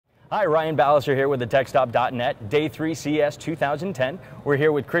Hi, Ryan Ballecer here with the TechStop.net, Day 3 CES 2010. We're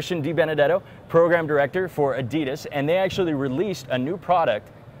here with Christian DiBenedetto, Program Director for Adidas, and they actually released a new product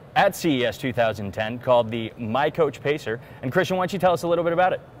at CES 2010 called the MiCoach Pacer. And Christian, why don't you tell us a little bit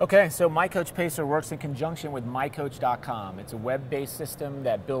about it? Okay, so MiCoach Pacer works in conjunction with MiCoach.com. It's a web-based system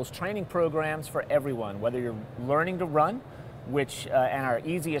that builds training programs for everyone, whether you're learning to run, and our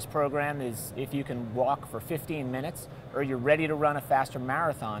easiest program is if you can walk for 15 minutes, or you're ready to run a faster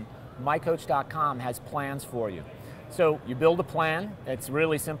marathon, MiCoach.com has plans for you. So you build a plan. It's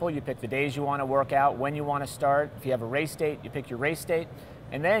really simple. You pick the days you want to work out, when you want to start. If you have a race date, you pick your race date.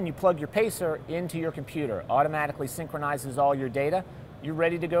 And then you plug your pacer into your computer. Automatically synchronizes all your data. You're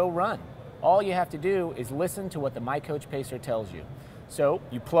ready to go run. All you have to do is listen to what the MiCoach Pacer tells you. So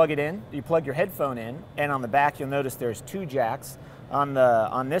you plug it in, you plug your headphone in, and on the back you'll notice there's 2 jacks.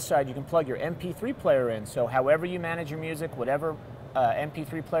 On this side you can plug your MP3 player in. So however you manage your music, whatever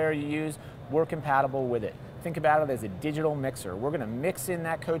MP3 player you use, we're compatible with it. Think about it as a digital mixer. We're going to mix in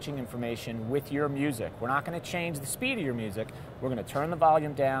that coaching information with your music. We're not going to change the speed of your music. We're going to turn the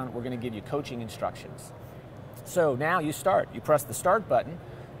volume down. We're going to give you coaching instructions. So now you start. You press the start button,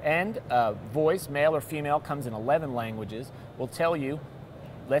 and voice, male or female, comes in 11 languages, will tell you,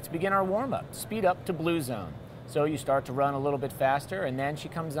 let's begin our warm-up. Speed up to blue zone. So you start to run a little bit faster, and then she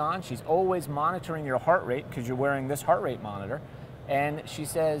comes on. She's always monitoring your heart rate because you're wearing this heart rate monitor. And she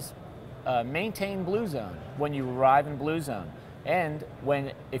says, maintain blue zone when you arrive in blue zone. And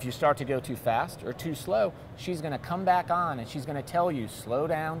if you start to go too fast or too slow, she's going to come back on and she's going to tell you, slow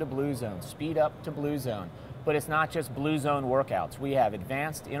down to blue zone, speed up to blue zone. But it's not just blue zone workouts. We have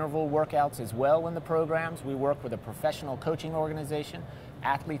advanced interval workouts as well in the programs. We work with a professional coaching organization,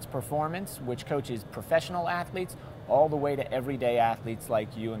 Athletes Performance, which coaches professional athletes all the way to everyday athletes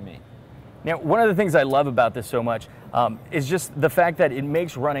like you and me. Now, one of the things I love about this so much is just the fact that it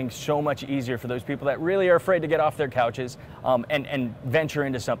makes running so much easier for those people that really are afraid to get off their couches and venture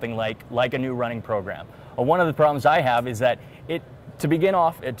into something like a new running program. One of the problems I have is that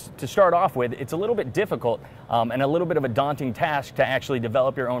to start off with, it's a little bit difficult and a little bit of a daunting task to actually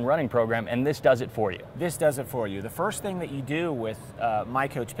develop your own running program, and this does it for you. This does it for you. The first thing that you do with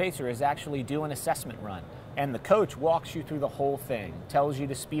MiCoach Pacer is actually do an assessment run. And the coach walks you through the whole thing, tells you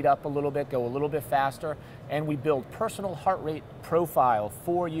to speed up a little bit, go a little bit faster, and we build personal heart rate profile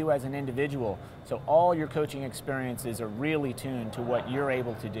for you as an individual. So all your coaching experiences are really tuned to what you're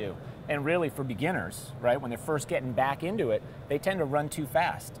able to do. And really for beginners, right, when they're first getting back into it, they tend to run too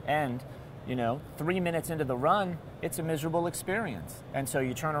fast. And 3 minutes into the run, it's a miserable experience. And so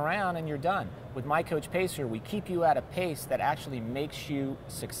you turn around and you're done. With MiCoach Pacer, we keep you at a pace that actually makes you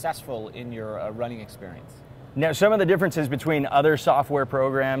successful in your running experience. Now, some of the differences between other software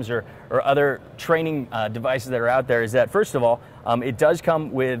programs or other training devices that are out there is that, first of all, it does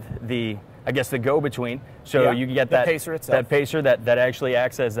come with the go-between, so yeah, you can get that pacer itself. That pacer that actually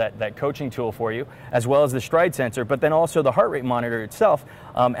acts as that coaching tool for you, as well as the stride sensor. But then also the heart rate monitor itself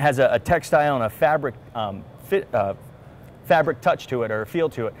has a textile and a fabric touch to it, or a feel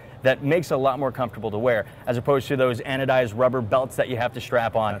to it, that makes it a lot more comfortable to wear, as opposed to those anodized rubber belts that you have to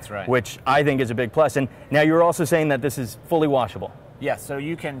strap on. That's right. Which I think is a big plus. And now you're also saying that this is fully washable. Yes, so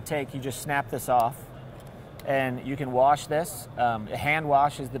you just snap this off, and you can wash this. Hand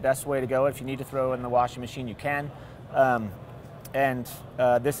wash is the best way to go. If you need to throw it in the washing machine, you can.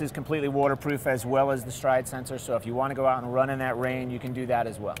 This is completely waterproof, as well as the stride sensor, so if you want to go out and run in that rain, you can do that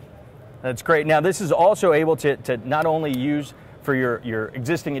as well. That's great. Now, this is also able to not only use for your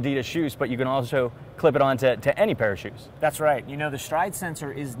existing Adidas shoes, but you can also clip it onto any pair of shoes. That's right. The stride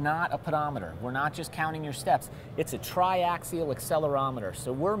sensor is not a pedometer. We're not just counting your steps. It's a triaxial accelerometer.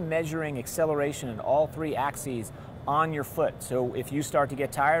 So we're measuring acceleration in all 3 axes on your foot. So if you start to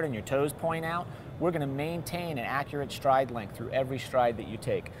get tired and your toes point out, we're going to maintain an accurate stride length through every stride that you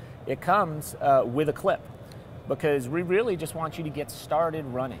take. It comes with a clip, because we really just want you to get started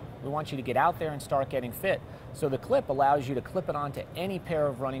running. We want you to get out there and start getting fit. So the clip allows you to clip it onto any pair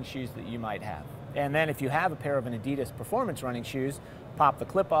of running shoes that you might have. And then if you have a pair of an Adidas performance running shoes, pop the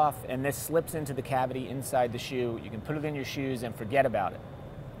clip off, and this slips into the cavity inside the shoe. You can put it in your shoes and forget about it.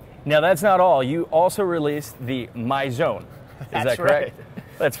 Now, that's not all. You also released the MyZone. Is that correct? Right.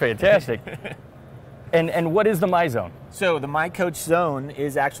 That's fantastic. And what is the MyZone? So the MiCoach Zone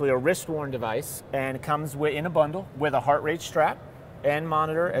is actually a wrist-worn device, and it comes in a bundle with a heart rate strap and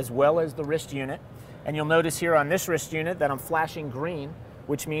monitor, as well as the wrist unit. And you'll notice here on this wrist unit that I'm flashing green,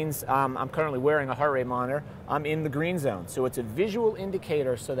 which means I'm currently wearing a heart rate monitor. I'm in the green zone. So it's a visual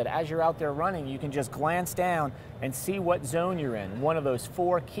indicator, so that as you're out there running, you can just glance down and see what zone you're in. One of those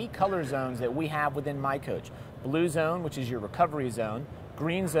 4 key color zones that we have within MiCoach. Blue zone, which is your recovery zone.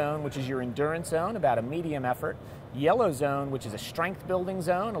 green zone, which is your endurance zone, about a medium effort. Yellow zone, which is a strength building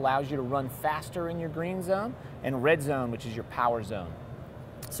zone, allows you to run faster in your green zone. And red zone, which is your power zone.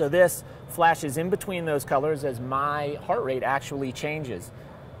 So this flashes in between those colors as my heart rate actually changes.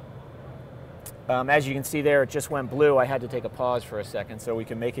 As you can see there, it just went blue. I had to take a pause for a second so we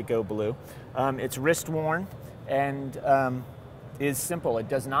can make it go blue. It's wrist worn and is simple. It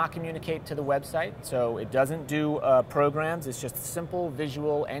does not communicate to the website, so it doesn't do programs. It's just a simple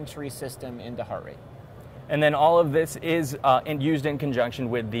visual entry system into heart rate. And then all of this is used in conjunction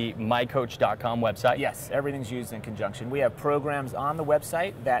with the MiCoach.com website? Yes, everything's used in conjunction. We have programs on the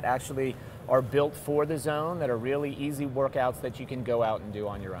website that actually are built for the zone that are really easy workouts that you can go out and do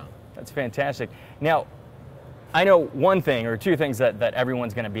on your own. That's fantastic. Now, I know one thing or two things that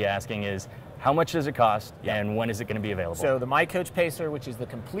everyone's going to be asking is, how much does it cost and when is it going to be available? So the MiCoach Pacer, which is the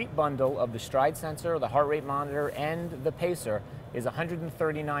complete bundle of the stride sensor, the heart rate monitor, and the pacer, is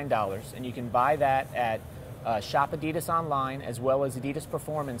 $139, and you can buy that at Shop Adidas online as well as Adidas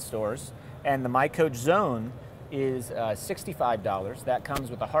Performance stores. And the MiCoach Zone is $65. That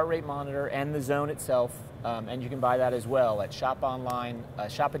comes with the heart rate monitor and the zone itself, and you can buy that as well at Shop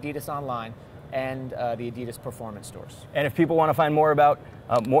Adidas online, and the Adidas Performance stores. And if people want to find more about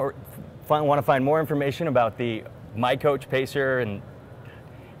more information about the MiCoach Pacer and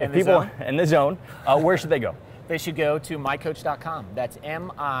the zone, where should they go? They should go to MiCoach.com. That's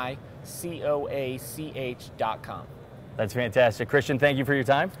MiCoach.com. That's fantastic. Christian, thank you for your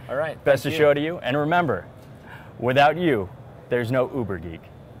time. All right. Best of show to you. And remember, without you, there's no Uber Geek.